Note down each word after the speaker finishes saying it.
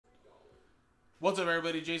What's up,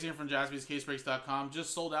 everybody? Jason here from JaspysCaseBreaks.com.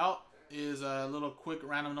 Just sold out is a little quick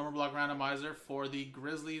random number block randomizer for the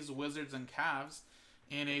Grizzlies, Wizards, and Cavs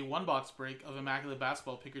in a one-box break of Immaculate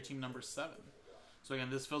Basketball. Pick your team number 7. So again,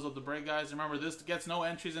 this fills up the break, guys. Remember, this gets no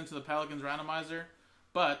entries into the Pelicans randomizer,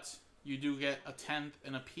 but you do get a 10th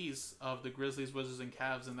and a piece of the Grizzlies, Wizards, and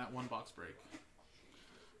Cavs in that one-box break.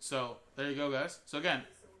 So there you go, guys. So again,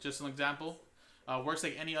 just an example. Works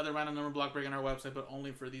like any other random number block break on our website, but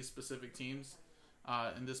only for these specific teams.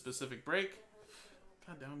 In this specific break.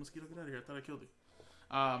 God damn, mosquito, get out of here. I thought I killed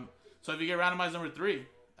you. So if you get randomized number 3,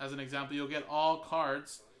 as an example, you'll get all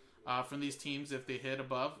cards from these teams if they hit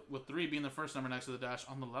above, with 3 being the first number next to the dash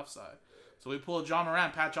on the left side. So we pull a John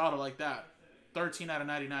Morant patch auto like that. 13 out of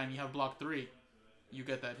 99, you have block 3. You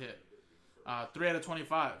get that hit. 3 out of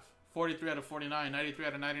 25. 43 out of 49. 93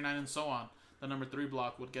 out of 99, and so on. The number 3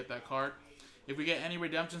 block would get that card. If we get any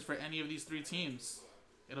redemptions for any of these 3 teams,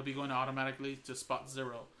 it'll be going automatically to spot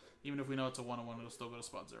 0. Even if we know it's a 1-on-1, it'll still go to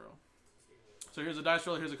spot 0. So here's the dice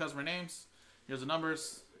roll. Here's the customer names. Here's the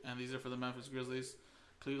numbers. And these are for the Memphis Grizzlies,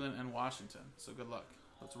 Cleveland, and Washington. So good luck.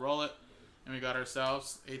 Let's roll it. And we got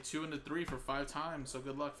ourselves a 2 and a 3 for 5 times. So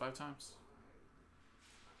good luck 5 times.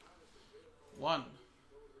 1,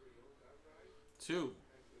 2,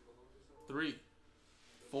 3,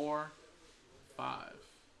 4, 5.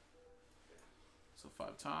 So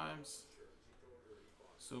 5 times.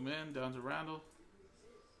 Zoom in, down to Randall.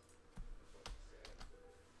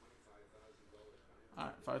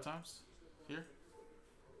 Alright, 5 times. Here.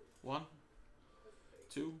 1,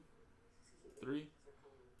 2, 3,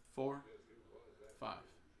 4, 5.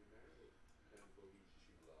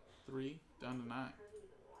 3, down to 9.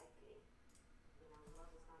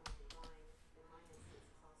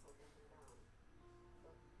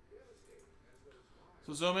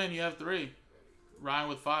 So zoom in, you have 3. Ryan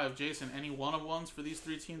with 5. Jason, any 1-of-1s for these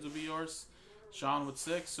 3 teams would be yours. Sean with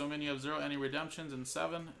 6. Zoom in, you have 0. Any redemptions? And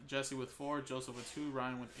 7. Jesse with 4. Joseph with 2.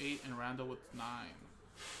 Ryan with 8. And Randall with 9.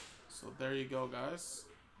 So there you go, guys.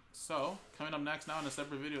 So coming up next now in a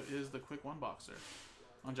separate video is the quick one-boxer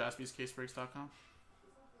on JaspysCaseBreaks.com.